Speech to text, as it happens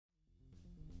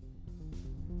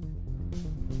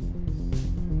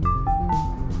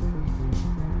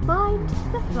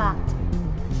Flat.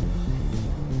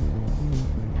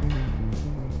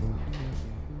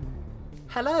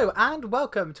 Hello and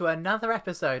welcome to another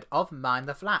episode of Mind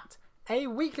the Flat, a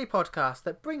weekly podcast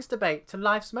that brings debate to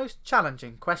life's most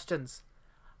challenging questions.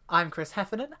 I'm Chris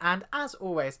Heffernan, and as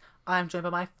always, I am joined by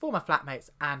my former flatmates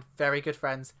and very good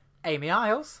friends, Amy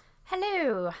Isles.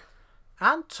 Hello.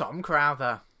 And Tom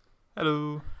Crowther.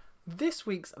 Hello. This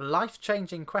week's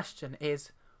life-changing question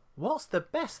is, what's the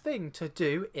best thing to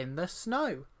do in the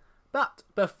snow? But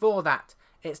before that,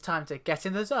 it's time to get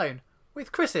in the zone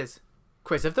with Chris's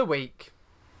Quiz of the Week.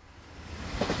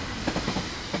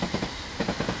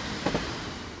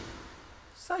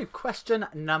 So, question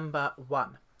number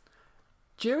 1.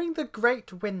 During the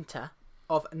Great Winter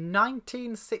of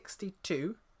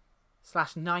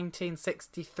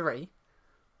 1962/1963,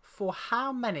 for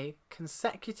how many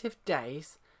consecutive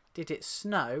days did it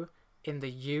snow in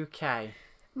the UK?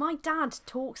 My dad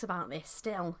talks about this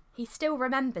still. He still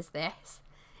remembers this.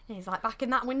 He's like, back in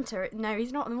that winter... No,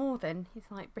 he's not northern. He's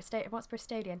like, what's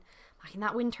Bristolian? Back in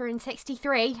that winter in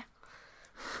 63.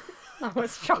 That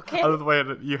was shocking. I love the way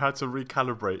that you had to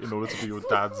recalibrate in order to do your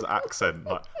dad's accent.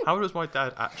 Like, how does my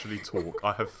dad actually talk?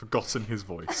 I have forgotten his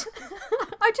voice.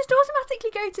 I just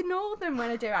automatically go to northern when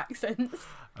I do accents.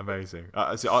 Amazing.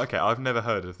 Okay, I've never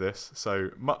heard of this.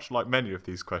 So, much like many of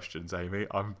these questions, Amy,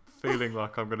 I'm feeling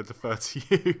like I'm going to defer to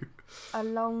you. A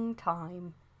long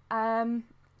time.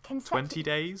 20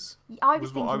 days? I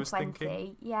was what I thinking was 20.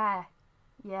 thinking. Yeah.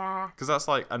 Because that's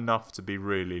like enough to be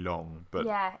really long. But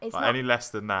Yeah, it's like, not... any less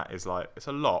than that is like, it's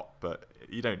a lot, but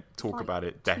you don't talk like about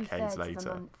it 2/3 decades of the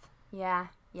later. month. Yeah.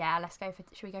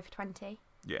 Should we go for 20?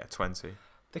 Yeah, 20.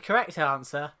 The correct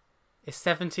answer is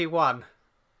 71.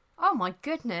 Oh my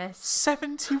goodness.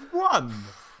 71?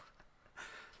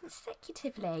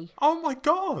 Consecutively. Oh my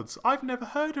god, I've never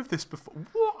heard of this before.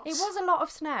 What? It was a lot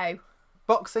of snow.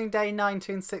 Boxing Day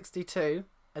 1962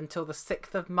 until the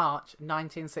 6th of March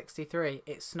 1963,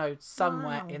 it snowed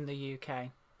somewhere Wow. in the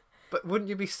UK. But wouldn't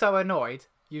you be so annoyed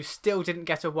you still didn't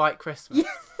get a white Christmas?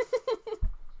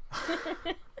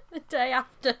 The day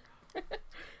after.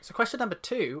 So question number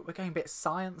 2, we're going a bit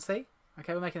sciencey.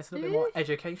 Okay, we're making this a little bit more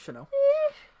educational.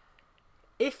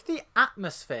 If the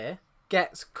atmosphere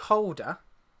gets colder,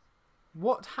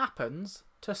 what happens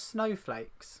to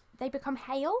snowflakes? They become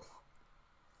hail?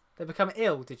 They become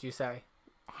ill, did you say?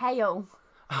 Hail.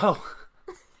 Oh.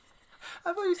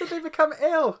 I thought you said they become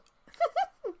ill.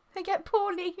 They get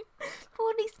poorly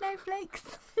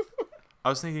snowflakes. I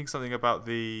was thinking something about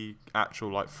the actual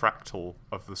like fractal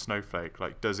of the snowflake.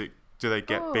 Like, do they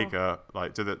get bigger?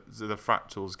 Like, do the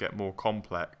fractals get more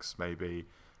complex? Maybe.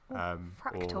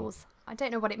 Fractals. I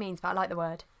don't know what it means, but I like the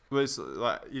word. Well, it's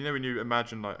like, you know when you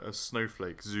imagine like a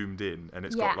snowflake zoomed in and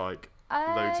it's Yeah. got like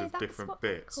loads of that's different what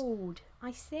they're bits. called.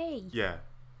 I see. Yeah.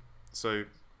 So,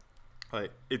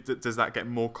 like, does that get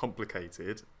more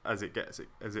complicated as it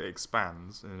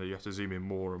expands, and you have to zoom in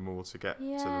more and more to get to the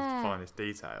Yeah. finest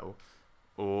detail,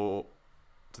 or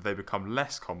do they become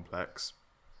less complex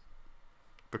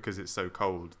because it's so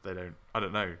cold? I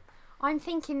don't know. I'm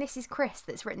thinking this is Chris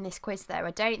that's written this quiz, though.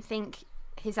 I don't think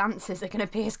his answers are going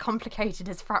to be as complicated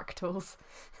as fractals.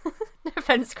 No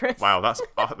offence, Chris. Wow,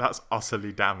 that's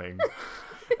utterly damning.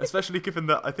 Especially given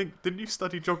that, I think, didn't you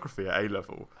study geography at A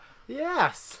level?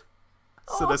 Yes.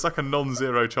 So there's like a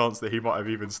non-zero chance that he might have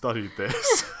even studied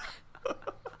this.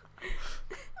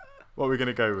 What are we going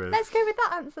to go with? Let's go with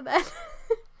that answer then.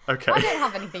 Okay. I don't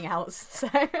have anything else, so...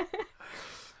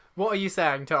 What are you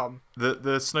saying, Tom?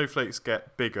 The snowflakes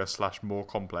get bigger / more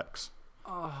complex.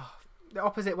 Oh, the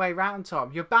opposite way round,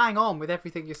 Tom. You're bang on with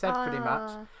everything you said pretty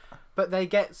much. But they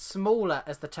get smaller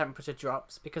as the temperature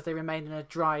drops because they remain in a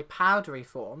dry, powdery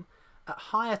form. At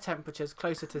higher temperatures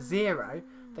closer to 0,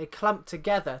 they clump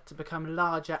together to become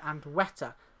larger and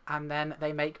wetter, and then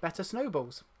they make better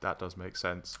snowballs. That does make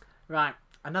sense. Right,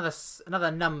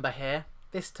 another number here.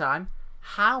 This time,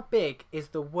 how big is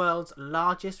the world's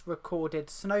largest recorded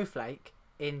snowflake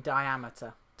in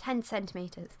diameter? 10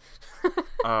 centimetres.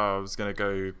 I was going to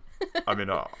go... I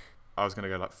was going to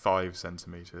go like 5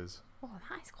 centimetres. Oh,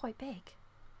 that is quite big.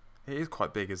 It is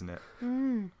quite big, isn't it?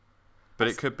 Mm. But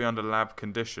it could be under lab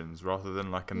conditions rather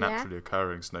than like a Yeah. naturally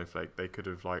occurring snowflake. They could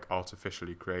have like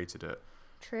artificially created it.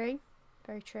 True.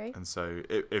 Very true. And so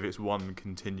if it's one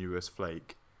continuous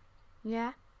flake,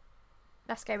 Yeah.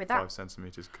 Let's go with that. 5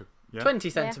 centimetres could... Yeah. 20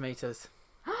 centimetres.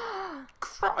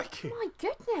 Crikey! My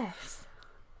goodness.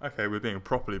 Okay, we're being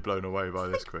properly blown away by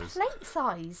this Like quiz. plate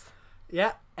size.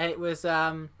 Yeah, it was...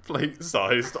 Plate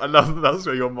sized. I love that that's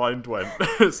where your mind went.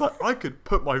 It's like, I could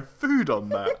put my food on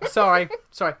that. Sorry,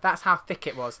 that's how thick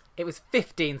it was. It was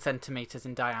 15 centimetres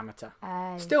in diameter.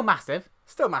 Still massive,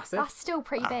 Still massive. That's still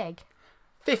pretty big.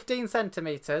 15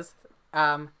 centimetres.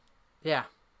 Yeah.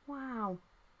 Wow.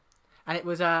 And it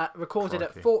was recorded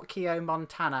Crikey. at Fort Keogh,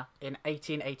 Montana in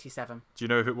 1887. Do you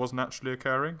know if it was naturally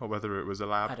occurring or whether it was a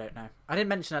lab? I don't know. I didn't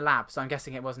mention a lab, so I'm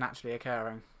guessing it was naturally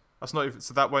occurring. That's not even,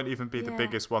 so that won't even be the Yeah.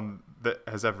 biggest one that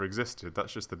has ever existed.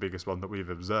 That's just the biggest one that we've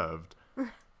observed.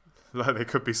 Like there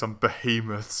could be some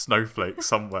behemoth snowflake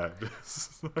somewhere.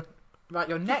 Right,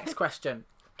 your next question.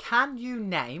 Can you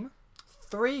name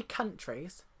 3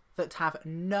 countries that have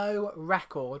no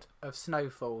record of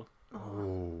snowfall?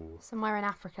 Oh. Somewhere in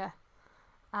Africa.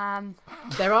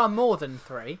 There are more than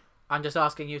 3. I'm just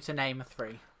asking you to name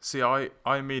 3. See, I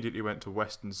immediately went to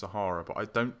Western Sahara, but I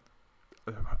don't.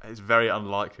 It's very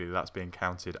unlikely that's being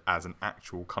counted as an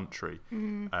actual country,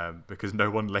 because no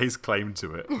one lays claim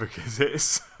to it because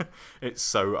it's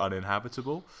so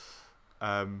uninhabitable.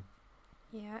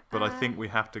 Yeah. But I think we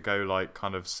have to go like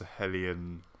kind of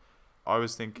Sahelian. I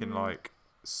was thinking like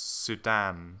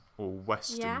Sudan or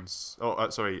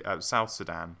South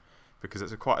Sudan, because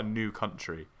it's quite a new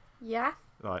country, Yeah.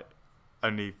 like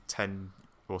only 10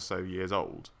 or so years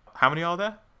old. How many are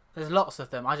there? There's lots of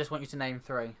them. I just want you to name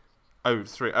 3. Oh,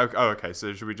 3. Oh, okay.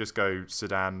 So should we just go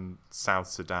Sudan, South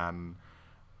Sudan,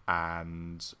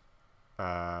 and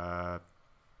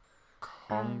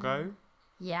Congo?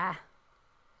 Yeah.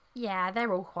 Yeah,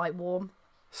 they're all quite warm.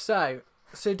 So,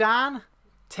 Sudan,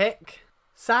 tick.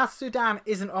 South Sudan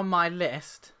isn't on my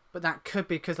list, but that could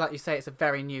be because, like you say, it's a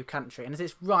very new country. And as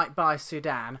it's right by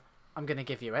Sudan, I'm going to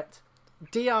give you it.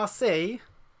 DRC,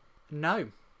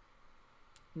 no.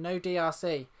 No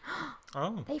DRC.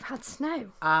 Oh. They've had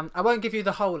snow. I won't give you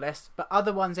the whole list, but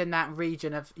other ones in that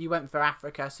region of, you went for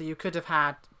Africa, so you could have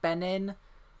had Benin,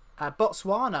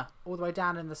 Botswana, all the way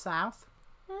down in the south.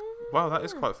 Wow, that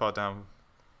is quite far down.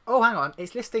 Oh, hang on,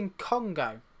 it's listing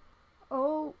Congo.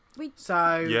 Oh, we.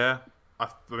 So Yeah. I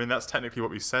mean, that's technically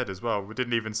what we said as well. We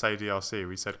didn't even say DRC.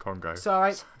 We said Congo.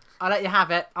 Sorry, I'll let you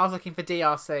have it. I was looking for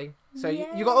DRC. So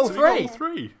you got all So we got 3. all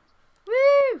 3.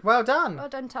 Woo! Well done. Well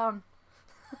done, Tom.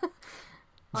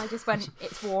 I just went,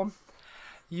 it's warm.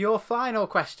 Your final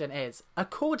question is,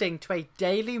 according to a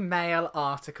Daily Mail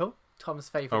article, Tom's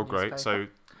favourite Oh, great. newspaper,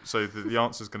 So the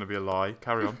answer's going to be a lie.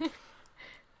 Carry on.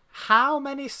 how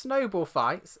many snowball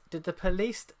fights did the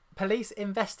police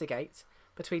investigate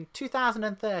between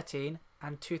 2013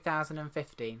 and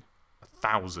 2015?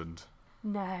 1,000.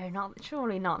 No,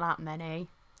 surely not that many.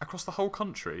 Across the whole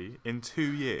country in 2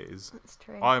 years. That's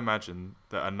true. I imagine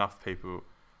that enough people.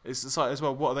 It's like as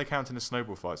well. What are they counting as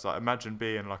snowball fights? Like imagine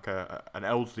being like an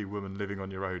elderly woman living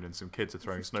on your own and some kids are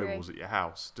throwing This is true. snowballs at your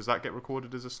house. Does that get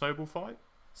recorded as a snowball fight?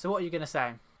 So what are you going to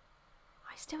say?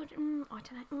 I don't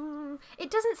know.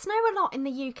 It doesn't snow a lot in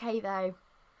the UK though.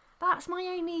 That's my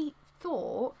only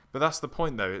thought. But that's the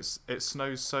point, though. It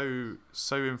snows so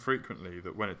infrequently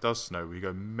that when it does snow, we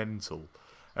go mental,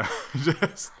 and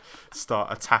just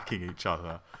start attacking each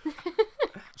other.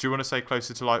 Do you want to say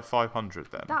closer to like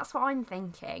 500 then? That's what I'm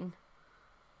thinking.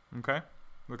 Okay,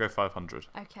 we'll go 500.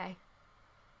 Okay.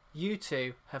 You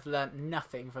two have learnt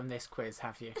nothing from this quiz,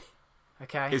 have you?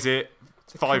 Okay. Is it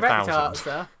The correct 5,000?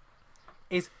 answer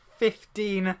is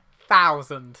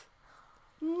 15,000.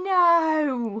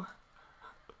 No.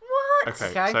 What?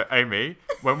 Okay, so Amy,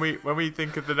 when we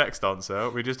think of the next answer,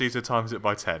 we just need to times it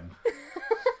by 10.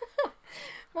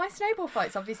 My snowball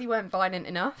fights obviously weren't violent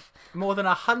enough. More than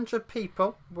 100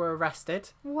 people were arrested,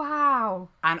 Wow.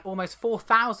 and almost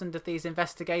 4,000 of these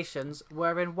investigations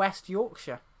were in West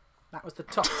Yorkshire. That was the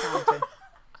top county.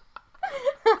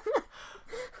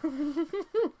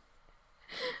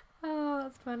 Oh,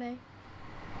 that's funny.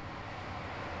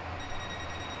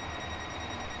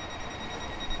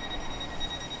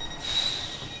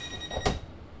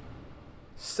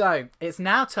 So, it's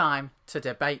now time to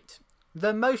debate.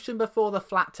 The motion before the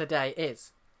flat today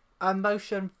is a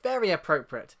motion very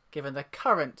appropriate given the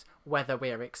current weather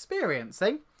we're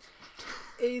experiencing,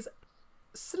 is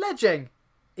sledging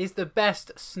is the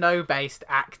best snow-based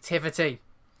activity.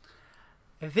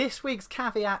 This week's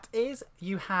caveat is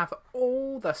you have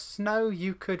all the snow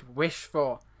you could wish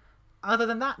for. Other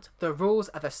than that, the rules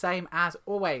are the same as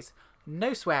always.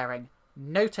 No swearing,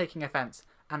 no taking offence,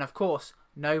 and of course,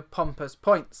 no pompous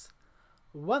points.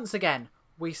 Once again,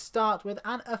 we start with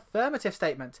an affirmative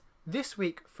statement, this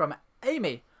week from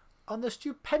Amy, on the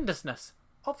stupendousness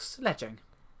of sledging.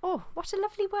 Oh, what a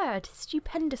lovely word.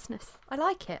 Stupendousness. I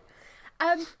like it.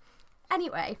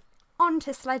 Anyway, on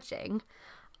to sledging.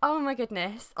 Oh my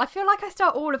goodness. I feel like I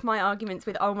start all of my arguments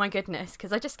with oh my goodness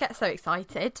because I just get so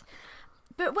excited.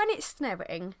 But when it's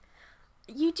snowing,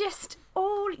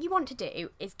 all you want to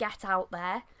do is get out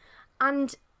there,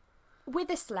 and with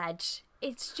a sledge,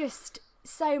 it's just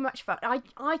so much fun.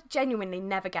 I genuinely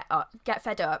never get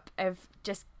fed up of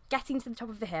just getting to the top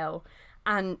of the hill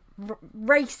and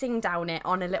racing down it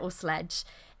on a little sledge.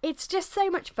 It's just so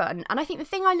much fun. And I think the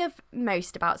thing I love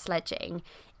most about sledging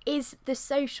is the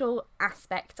social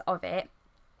aspect of it.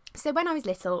 So when I was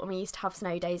little and we used to have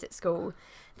snow days at school,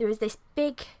 there was this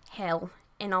big hill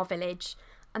in our village,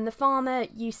 and the farmer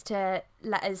used to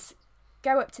let us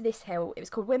go up to this hill. It was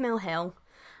called Windmill Hill,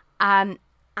 and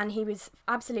he was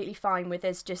absolutely fine with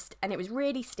us and it was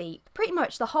really steep. Pretty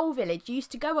much the whole village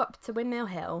used to go up to Windmill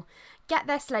Hill, get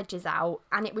their sledges out,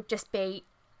 and it would just be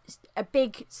a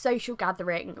big social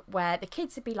gathering where the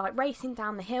kids would be like racing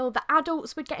down the hill. The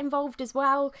adults would get involved as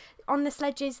well on the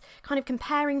sledges, kind of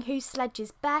comparing whose sledge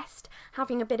is best,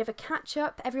 having a bit of a catch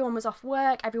up. Everyone was off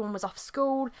work, everyone was off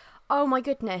school. Oh my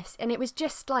goodness. And it was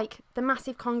just like the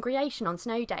massive congregation on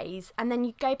snow days. And then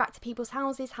you'd go back to people's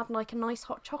houses, have like a nice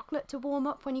hot chocolate to warm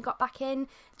up when you got back in.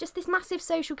 Just this massive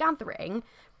social gathering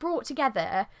brought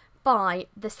together by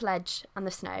the sledge and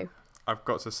the snow. I've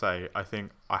got to say, I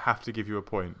think I have to give you a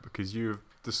point because you have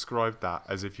described that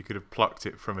as if you could have plucked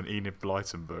it from an Enid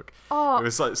Blyton book. Oh, it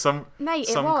was like some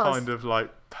was. kind of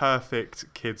like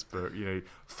perfect kids book. You know,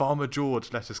 Farmer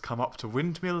George let us come up to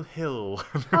Windmill Hill.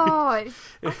 I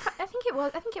think it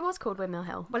was. I think it was called Windmill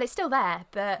Hill. Well, it's still there,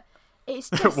 but it's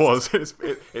just... It was.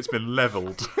 It's been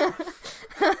levelled.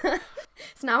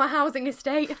 It's now a housing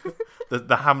estate.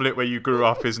 The hamlet where you grew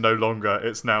up is no longer.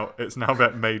 It's now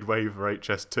made way for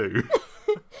HS2.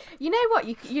 You know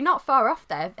what? You're not far off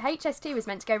there. HS2 was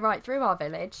meant to go right through our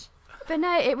village. But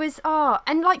no, it was,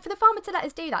 and like for the farmer to let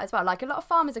us do that as well, like a lot of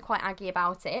farmers are quite aggy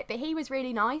about it, but he was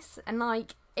really nice, and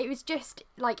like it was just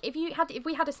like if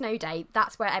we had a snow day,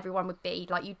 that's where everyone would be,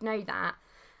 like you'd know that,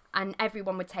 and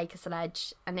everyone would take a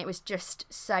sledge, and it was just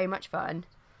so much fun.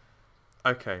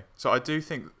 Okay, so I do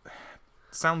think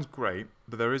sounds great,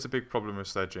 but there is a big problem with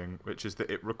sledging, which is that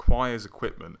it requires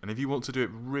equipment, and if you want to do it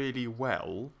really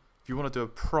well, if you want to do a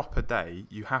proper day,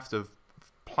 you have to have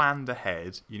planned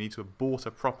ahead, you need to have bought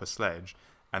a proper sledge,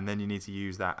 and then you need to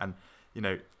use that. And you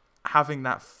know, having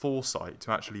that foresight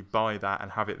to actually buy that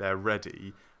and have it there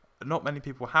ready, not many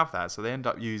people have that, so they end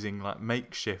up using like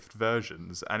makeshift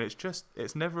versions, and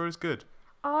it's never as good.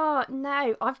 Oh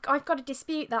no, I've got to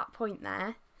dispute that point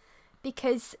there,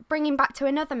 because bringing back to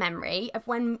another memory of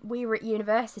when we were at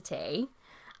university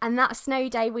and that snow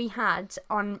day we had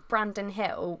on Brandon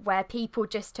Hill, where people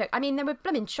just took, I mean, there were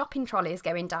blooming shopping trolleys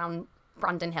going down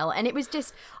Brandon Hill, and it was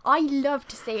just, I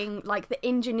loved seeing like the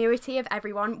ingenuity of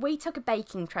everyone. We took a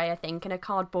baking tray, I think, and a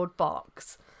cardboard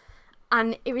box,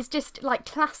 and it was just like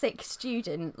classic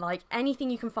student, like anything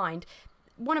you can find.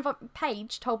 One of our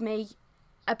Paige told me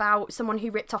about someone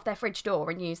who ripped off their fridge door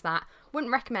and used that.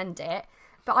 Wouldn't recommend it,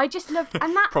 but I just loved,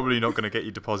 and that probably not going to get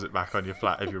your deposit back on your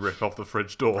flat if you rip off the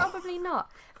fridge door. Probably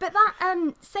not. But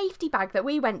that safety bag that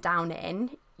we went down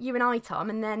in, you and I, Tom,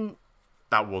 and then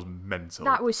that was mental.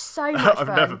 That was so much fun.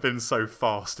 I've never been so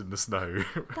fast in the snow.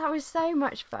 That was so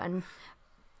much fun.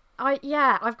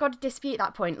 I've got to dispute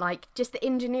that point. Like, just the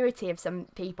ingenuity of some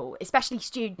people, especially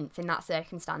students in that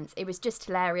circumstance, it was just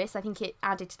hilarious. I think it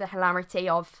added to the hilarity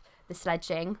of the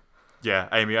sledging. Yeah,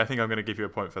 Amy, I think I'm going to give you a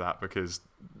point for that because,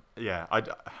 yeah,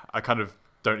 I kind of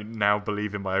don't now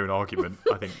believe in my own argument.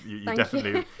 I think you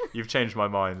definitely, you've changed my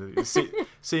mind.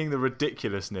 Seeing the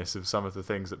ridiculousness of some of the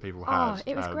things that people had. Oh,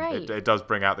 it was great. It does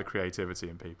bring out the creativity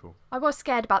in people. I was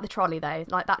scared about the trolley though.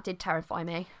 Like, that did terrify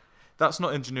me. That's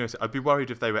not ingenuity. I'd be worried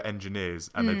if they were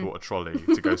engineers and they bought a trolley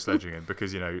to go sledging in,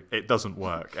 because you know it doesn't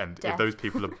work. And if those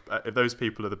people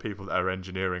are the people that are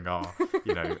engineering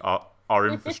our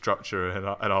infrastructure and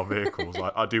our vehicles,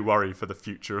 I do worry for the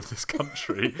future of this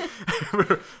country.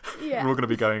 We're all going to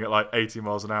be going at like 80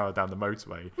 miles an hour down the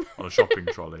motorway on a shopping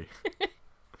trolley.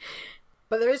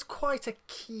 But there is quite a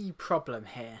key problem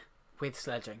here with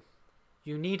sledging.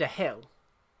 You need a hill.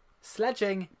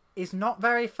 Sledging is not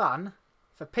very fun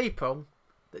for people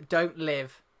that don't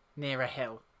live near a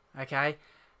hill, okay?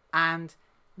 And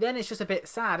then it's just a bit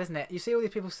sad, isn't it? You see all these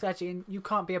people sledging, you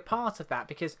can't be a part of that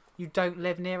because you don't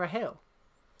live near a hill.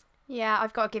 Yeah,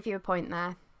 I've got to give you a point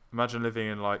there. Imagine living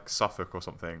in like Suffolk or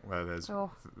something where where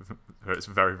it's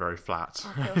very, very flat.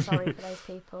 I feel sorry for those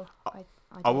people.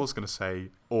 I was going to say,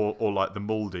 or like the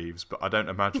Maldives, but I don't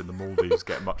imagine the Maldives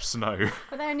get much snow.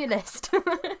 Are they on your list?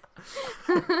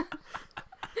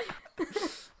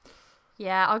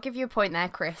 Yeah, I'll give you a point there,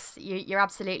 Chris. You're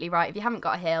absolutely right. If you haven't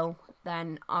got a hill,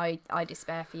 then I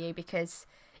despair for you because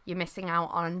you're missing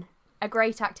out on a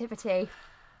great activity.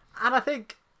 And I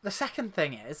think the second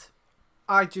thing is,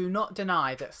 I do not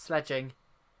deny that sledging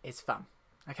is fun.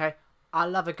 Okay? I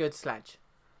love a good sledge.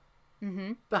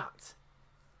 Mm-hmm. But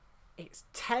It's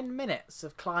 10 minutes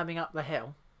of climbing up the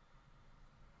hill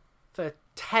for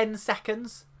 10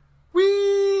 seconds.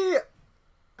 Whee!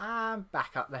 And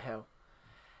back up the hill.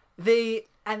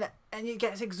 And it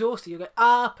gets exhausted. You go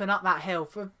up and up that hill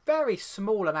for a very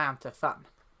small amount of fun.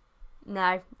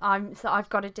 No, I've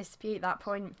got to dispute that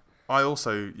point. I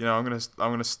also, I'm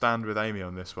gonna stand with Amy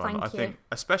on this one. Thank I you. think,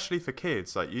 especially for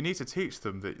kids, like you need to teach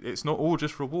them that it's not all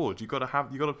just reward. You got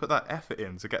to put that effort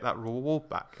in to get that reward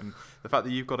back, and the fact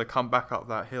that you've got to come back up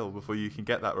that hill before you can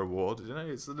get that reward.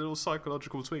 It's a little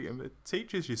psychological tweak, and it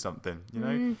teaches you something.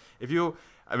 If you're,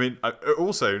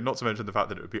 also not to mention the fact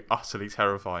that it would be utterly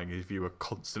terrifying if you were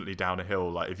constantly down a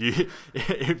hill. Like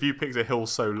if you picked a hill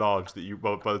so large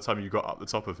that by the time you got up the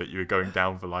top of it, you were going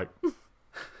down for like,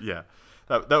 yeah.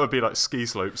 That would be like ski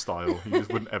slope style. You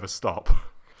just wouldn't ever stop.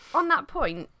 On that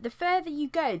point, the further you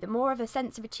go, the more of a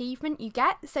sense of achievement you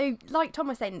get. So, like Tom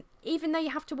was saying, even though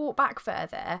you have to walk back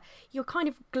further, you're kind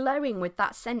of glowing with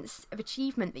that sense of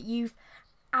achievement that you've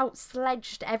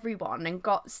outsledged everyone and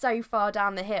got so far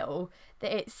down the hill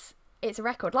that it's a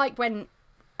record. Like when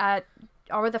our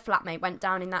other flatmate went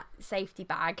down in that safety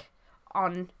bag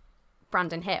on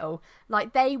Brandon Hill,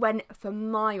 like they went for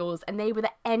miles and they were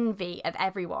the envy of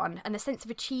everyone, and the sense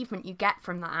of achievement you get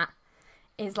from that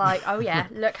is like, oh yeah,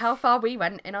 look how far we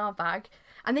went in our bag.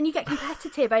 And then you get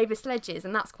competitive over sledges,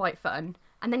 and that's quite fun.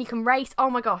 And then you can race. Oh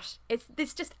my gosh,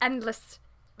 there's just endless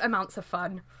amounts of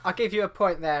fun. I'll give you a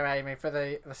point there, Amy, for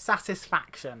the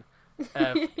satisfaction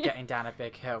of getting down a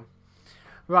big hill.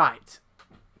 Right,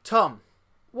 Tom,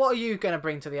 what are you going to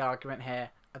bring to the argument here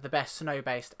of the best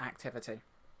snow-based activity?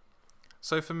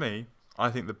 So for me,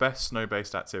 I think the best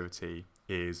snow-based activity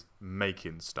is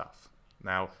making stuff.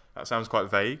 Now, that sounds quite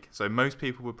vague. So most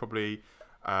people would probably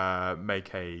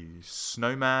make a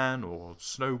snowman or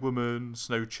snow woman,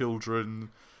 snow children.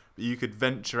 You could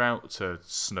venture out to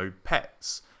snow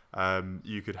pets.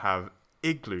 You could have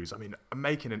igloos. I mean,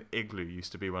 making an igloo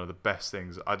used to be one of the best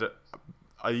things.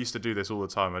 I used to do this all the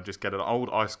time. I'd just get an old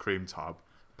ice cream tub,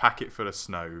 pack it full of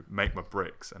snow, make my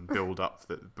bricks, and build up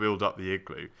the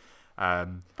igloo. I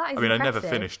never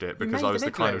finished it because I was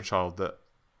the kind of child that...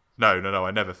 No,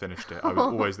 I never finished it. I was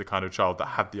always the kind of child that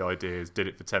had the ideas, did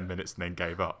it for 10 minutes and then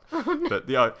gave up. Oh, no. But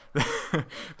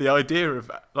the idea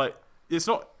of, like, it's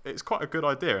quite a good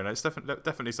idea, and it's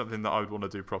definitely something that I would want to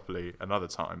do properly another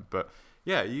time. But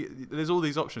yeah, there's all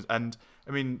these options. And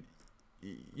I mean,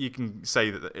 you can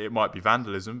say that it might be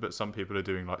vandalism, but some people are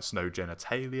doing like snow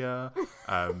genitalia.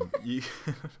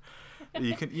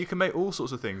 You can make all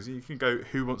sorts of things. You can go,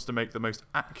 who wants to make the most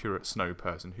accurate snow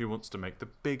person? Who wants to make the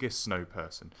biggest snow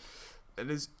person? And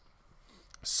there's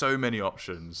so many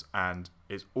options, and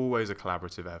it's always a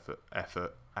collaborative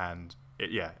effort, and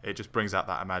it just brings out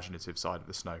that imaginative side of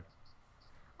the snow.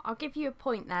 I'll give you a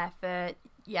point there for,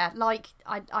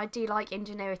 I do like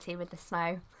ingenuity with the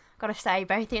snow. Gotta say,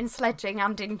 both in sledging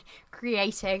and in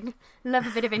creating. Love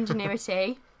a bit of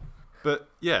ingenuity. But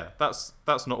yeah, that's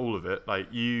not all of it. Like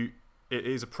it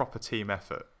is a proper team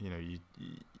effort. You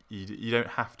don't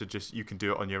have to you can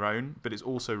do it on your own, but it's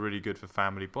also really good for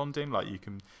family bonding. Like you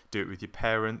can do it with your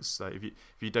parents. Like if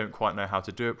you don't quite know how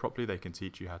to do it properly, they can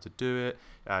teach you how to do it.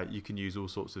 You can use all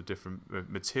sorts of different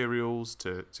materials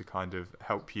to kind of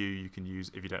help you. You can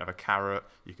use, if you don't have a carrot,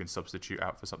 you can substitute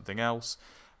out for something else.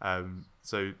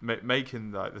 So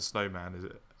making like the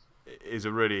snowman is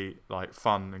a really like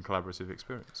fun and collaborative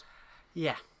experience.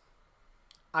 Yeah,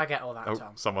 I get all that,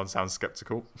 Tom. Someone sounds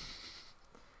skeptical.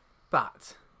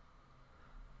 But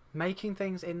making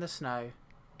things in the snow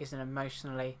is an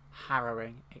emotionally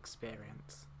harrowing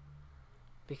experience.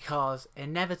 Because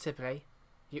inevitably,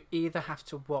 you either have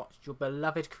to watch your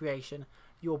beloved creation,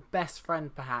 your best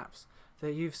friend perhaps,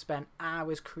 that you've spent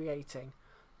hours creating,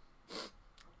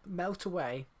 melt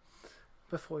away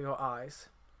before your eyes.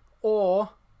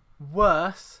 Or,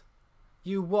 worse,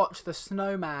 you watch the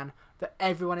snowman that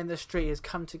everyone in the street has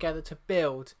come together to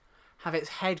build have its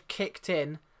head kicked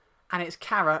in and its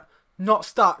carrot not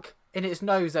stuck in its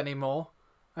nose anymore,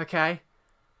 okay?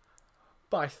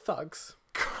 By thugs.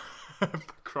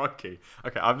 Crikey.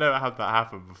 Okay, I've never had that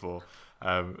happen before.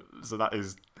 So that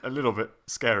is a little bit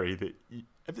scary.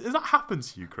 Has that happened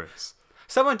to you, Chris?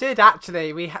 Someone did,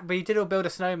 actually. We did all build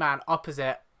a snowman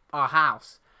opposite our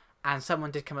house, and someone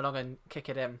did come along and kick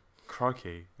it in.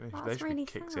 Crikey. That's should really be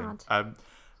kicked sad. in.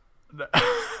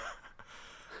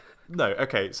 No,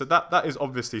 okay, so that is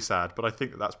obviously sad, but I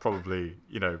think that's probably,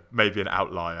 maybe an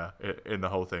outlier in the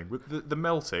whole thing. With the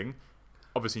melting,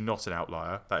 obviously not an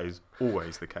outlier. That is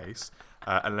always the case,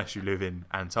 unless you live in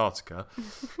Antarctica.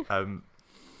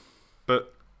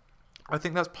 But I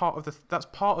think that's part of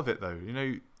it, though.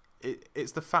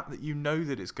 it's the fact that you know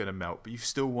that it's going to melt, but you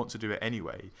still want to do it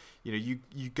anyway. You know,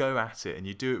 you go at it and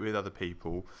you do it with other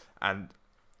people, and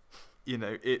you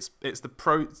know it's the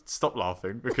pro. Stop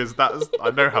laughing, because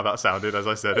I know how that sounded as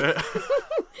I said it.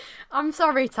 I'm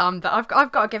sorry, Tom, but I've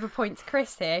got to give a point to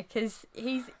Chris here, because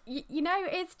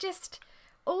it's just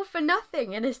all for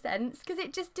nothing in a sense, because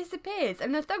it just disappears.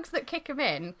 And the thugs that kick him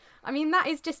in, I mean, that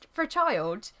is just, for a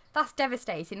child, that's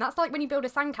devastating. That's like when you build a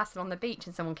sandcastle on the beach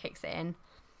and someone kicks it in.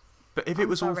 But if it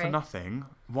was all for nothing,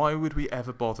 why would we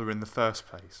ever bother in the first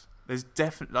place? There's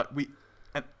definitely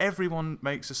and everyone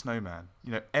makes a snowman.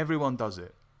 You know, everyone does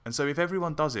it. And so if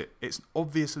everyone does it, it's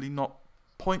obviously not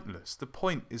pointless. The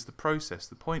point is the process.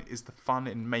 The point is the fun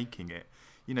in making it.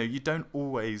 You know, you don't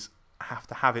always have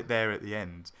to have it there at the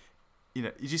end. You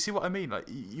know, do you see what I mean? Like,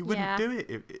 you wouldn't do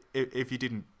it if you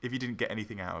didn't get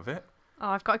anything out of it. Oh,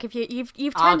 I've got to give you.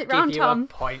 You've turned it round, Tom. I'll give you a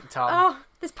point, Tom. Oh,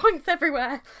 there's points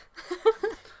everywhere.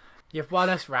 You've won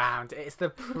us round. It's the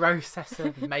process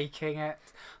of making it,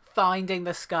 finding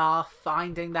the scarf,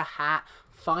 finding the hat,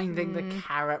 finding the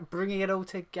carrot, bringing it all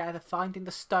together, finding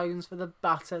the stones for the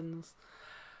buttons.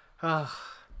 Oh.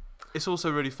 It's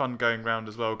also really fun going round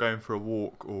as well, going for a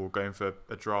walk or going for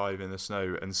a drive in the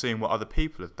snow and seeing what other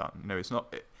people have done. You know, it's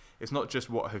not just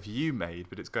what have you made,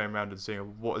 but it's going around and seeing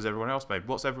what has everyone else made.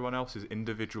 What's everyone else's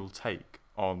individual take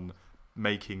on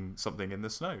making something in the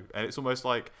snow? And it's almost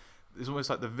like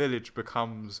the village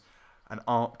becomes an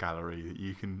art gallery that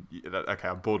you can. Okay,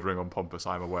 I'm bordering on pompous.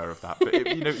 I'm aware of that, but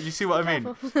you see what I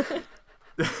mean.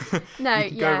 No,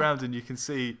 you can go around and you can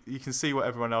see what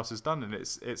everyone else has done, and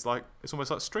it's almost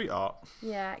like street art.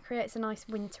 Yeah, it creates a nice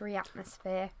wintry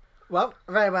atmosphere. Well,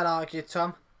 very well argued,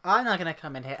 Tom. I'm now going to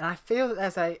come in here, and I feel that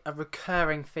there's a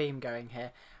recurring theme going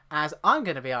here, as I'm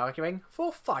going to be arguing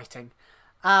for fighting.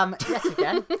 Yet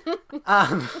again.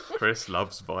 Chris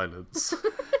loves violence.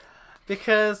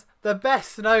 Because the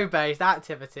best snow-based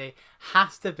activity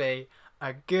has to be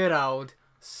a good old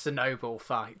snowball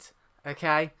fight.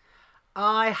 Okay?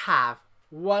 I have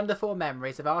wonderful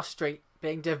memories of our street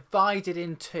being divided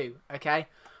in two. Okay?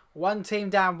 One team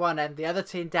down one end, the other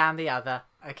team down the other.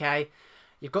 Okay?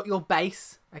 You've got your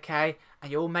base. Okay?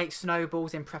 And you all make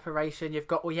snowballs in preparation. You've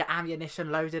got all your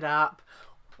ammunition loaded up.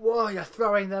 Whoa, you're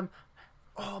throwing them.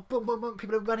 Oh, boom, boom, boom.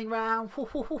 People are running around.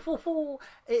 It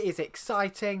is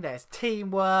exciting. There's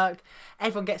teamwork.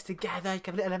 Everyone gets together. You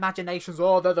can have little imaginations.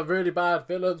 Oh, they're the really bad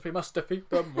villains. We must defeat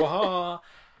them. Wah.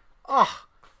 Oh,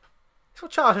 it's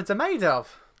what childhoods are made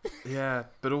of. Yeah,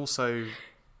 but also,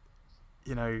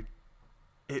 you know,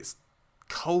 it's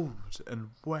cold and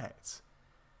wet.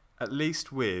 At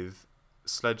least with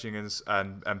sledging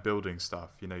and building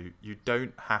stuff, you know, you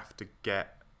don't have to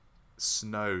get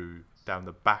snow down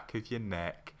the back of your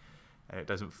neck, and it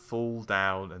doesn't fall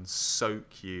down and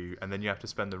soak you, and then you have to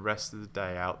spend the rest of the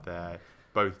day out there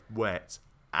both wet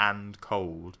and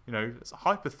cold. You know, it's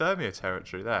hypothermia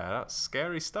territory there. That's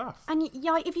scary stuff. And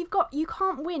if you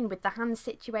can't win with the hand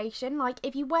situation. Like,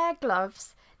 if you wear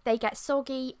gloves, they get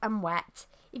soggy and wet.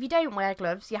 If you don't wear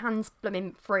gloves, your hands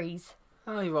blooming freeze.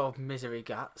 Oh, you old misery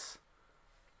guts.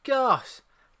 Gosh,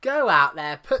 go out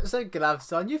there, put some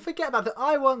gloves on. You forget about that.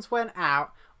 I once went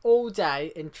out all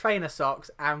day in trainer socks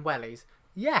and wellies.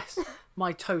 Yes,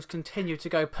 my toes continue to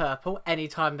go purple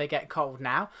anytime they get cold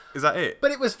now. Is that it? But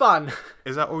it was fun.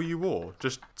 Is that all you wore?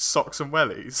 Just socks and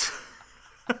wellies?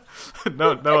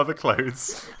 No other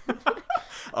clothes.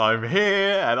 I'm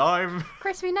here and I'm...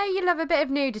 Chris, we know you love a bit of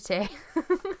nudity.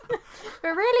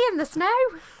 We're really in the snow.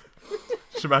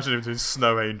 Just imagine him doing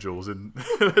snow angels and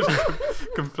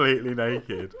completely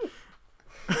naked.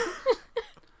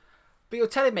 But you're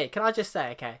telling me, can I just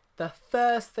say, okay, the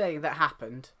first thing that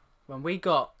happened when we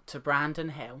got to Brandon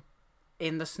Hill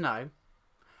in the snow,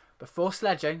 before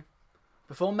sledging,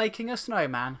 before making a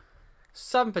snowman,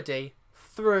 somebody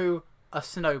threw a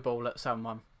snowball at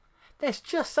someone. There's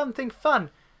just something fun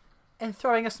in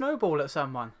throwing a snowball at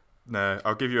someone. No,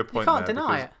 I'll give you a point. You can't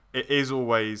deny it. It is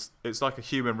always, it's like a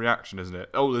human reaction, isn't it?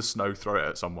 Oh, there's snow, throw it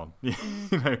at someone. You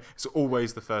know, it's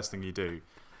always the first thing you do.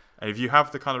 And if you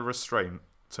have the kind of restraint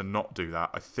to not do that,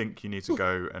 I think you need to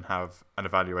go and have an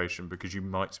evaluation, because you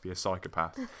might be a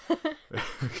psychopath.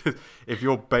 Because if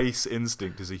your base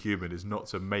instinct as a human is not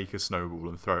to make a snowball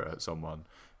and throw it at someone,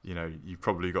 you know, you've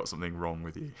probably got something wrong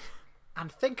with you. And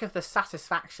think of the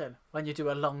satisfaction when you do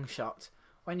a long shot,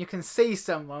 when you can see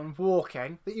someone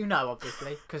walking, that you know,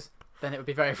 obviously, because then it would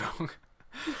be very wrong.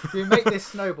 You make this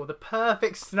snowball, the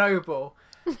perfect snowball,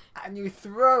 and you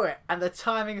throw it, and the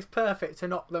timing is perfect to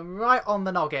knock them right on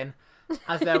the noggin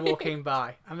as they're walking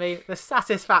by. I mean, the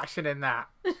satisfaction in that.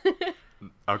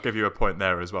 I'll give you a point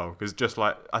there as well, because just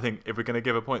like I think if we're going to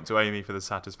give a point to Amy for the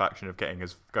satisfaction of going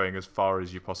as far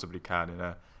as you possibly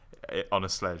can on a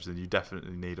sledge, then you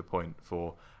definitely need a point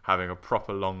for having a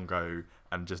proper long go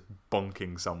and just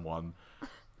bonking someone.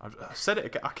 I've said it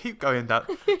again. I keep going that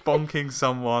bonking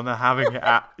someone, having it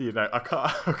at I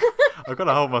can't. I've got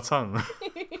to hold my tongue.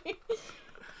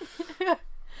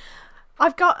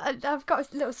 I've got a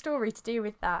little story to do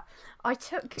with that.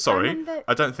 Sorry,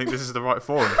 I don't think this is the right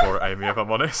forum for it, Amy, if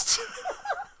I'm honest.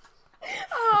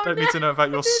 Oh, I don't need to know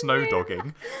about your snow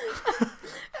dogging. I'm sorry.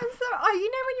 Oh,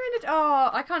 when you're in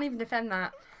I can't even defend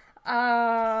that.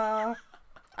 I'm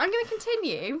going to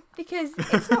continue because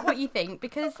it's not what you think,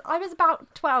 because I was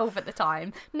about 12 at the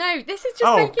time. No, this is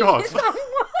just making it sound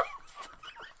worse.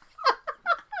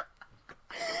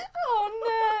 Oh,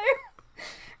 no.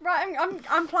 Right,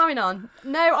 I'm ploughing on.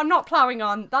 No, I'm not ploughing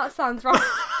on. That sounds wrong.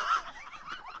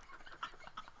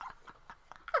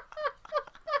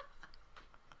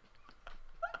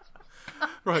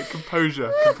 Right,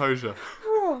 composure. So,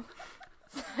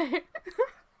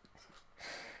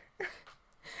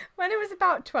 when I was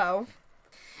about 12,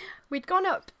 we'd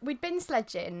been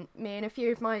sledging, me and a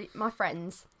few of my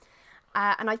friends,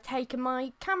 and I'd taken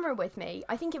my camera with me.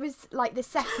 I think it was like the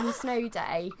second snow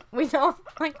day. Oh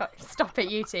my God, stop it,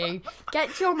 you two.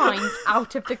 Get your minds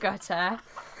out of the gutter.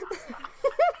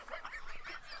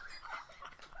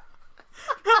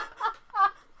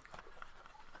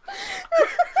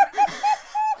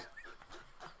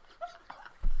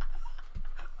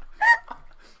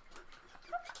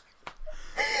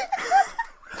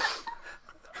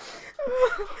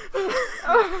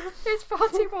 It's far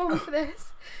too warm for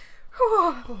this.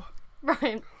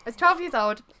 Right, I was 12 years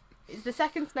old. It's the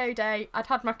second snow day. I'd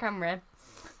had my camera.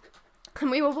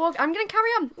 And we were walking. I'm going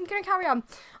to carry on.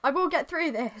 I will get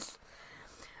through this.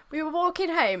 We were walking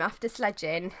home after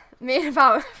sledging, me and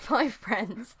about 5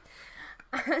 friends.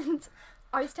 And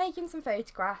I was taking some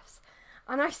photographs.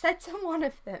 And I said to one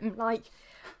of them,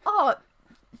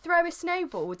 throw a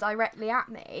snowball directly at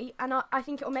me. And I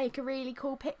think it'll make a really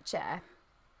cool picture.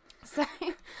 So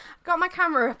I got my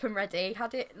camera up and ready,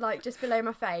 had it just below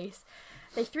my face.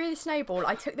 They threw the snowball,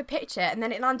 I took the picture, and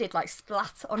then it landed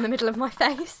splat on the middle of my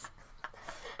face.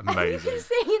 Amazing. And you can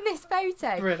see in this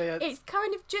photo, Brilliant. It's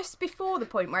kind of just before the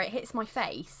point where it hits my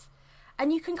face.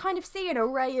 And you can kind of see an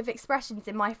array of expressions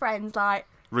in my friends,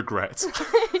 regret.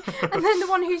 And then the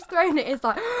one who's thrown it is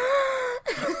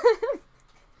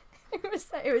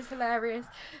It was hilarious,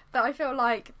 but I feel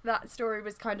like that story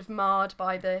was kind of marred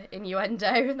by the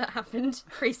innuendo that happened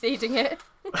preceding it.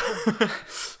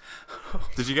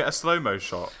 Did you get a slow-mo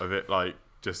shot of it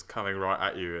just coming right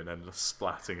at you and then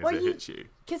splatting as it hits you?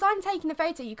 Because I'm taking the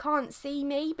photo, you can't see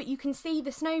me, but you can see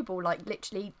the snowball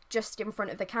literally just in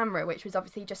front of the camera, which was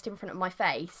obviously just in front of my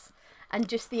face, and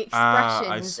just the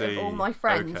expressions of all my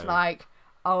friends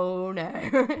oh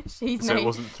no, she's So made... it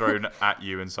wasn't thrown at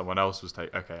you and someone else was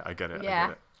taking... Okay, I get it.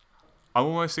 Yeah. I'm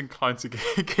almost inclined to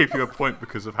give you a point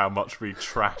because of how much we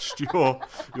trashed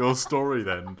your story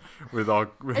then with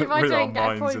our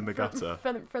minds in the gutter.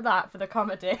 For the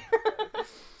comedy.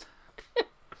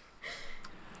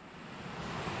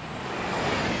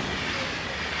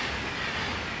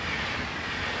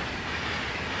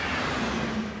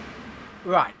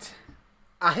 Right.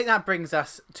 I think that brings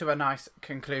us to a nice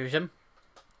conclusion.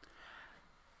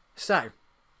 So,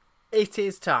 it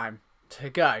is time to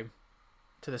go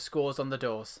to the scores on the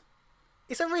doors.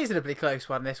 It's a reasonably close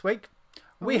one this week.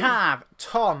 We have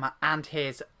Tom and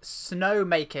his snow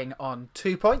making on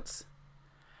 2 points.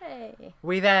 Hey.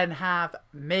 We then have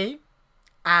me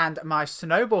and my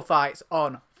snowball fights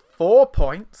on 4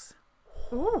 points.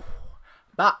 Ooh.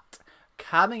 But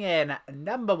coming in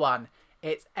number 1,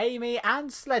 it's Amy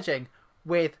and Sledging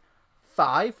with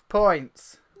 5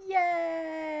 points.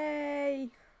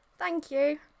 Yay! Thank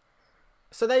you.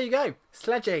 So there you go.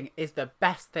 Sledging is the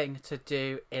best thing to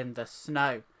do in the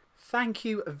snow. Thank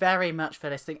you very much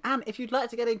for listening. And if you'd like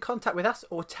to get in contact with us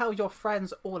or tell your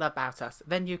friends all about us,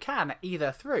 then you can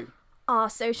either through our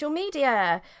social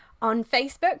media. On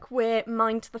Facebook, we're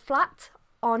Mind the Flat.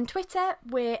 On Twitter,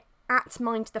 we're at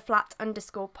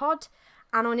mindtheflat_pod.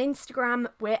 And on Instagram,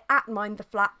 we're at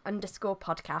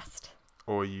mindtheflat_podcast.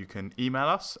 Or you can email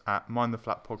us at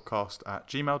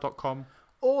mindtheflatpodcast@gmail.com.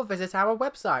 or visit our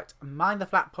website,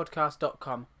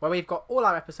 mindtheflatpodcast.com, where we've got all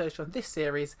our episodes from this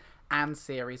series and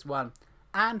Series 1.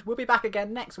 And we'll be back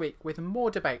again next week with more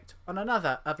debate on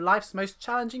another of life's most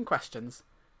challenging questions.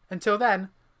 Until then,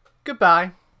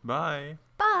 goodbye. Bye.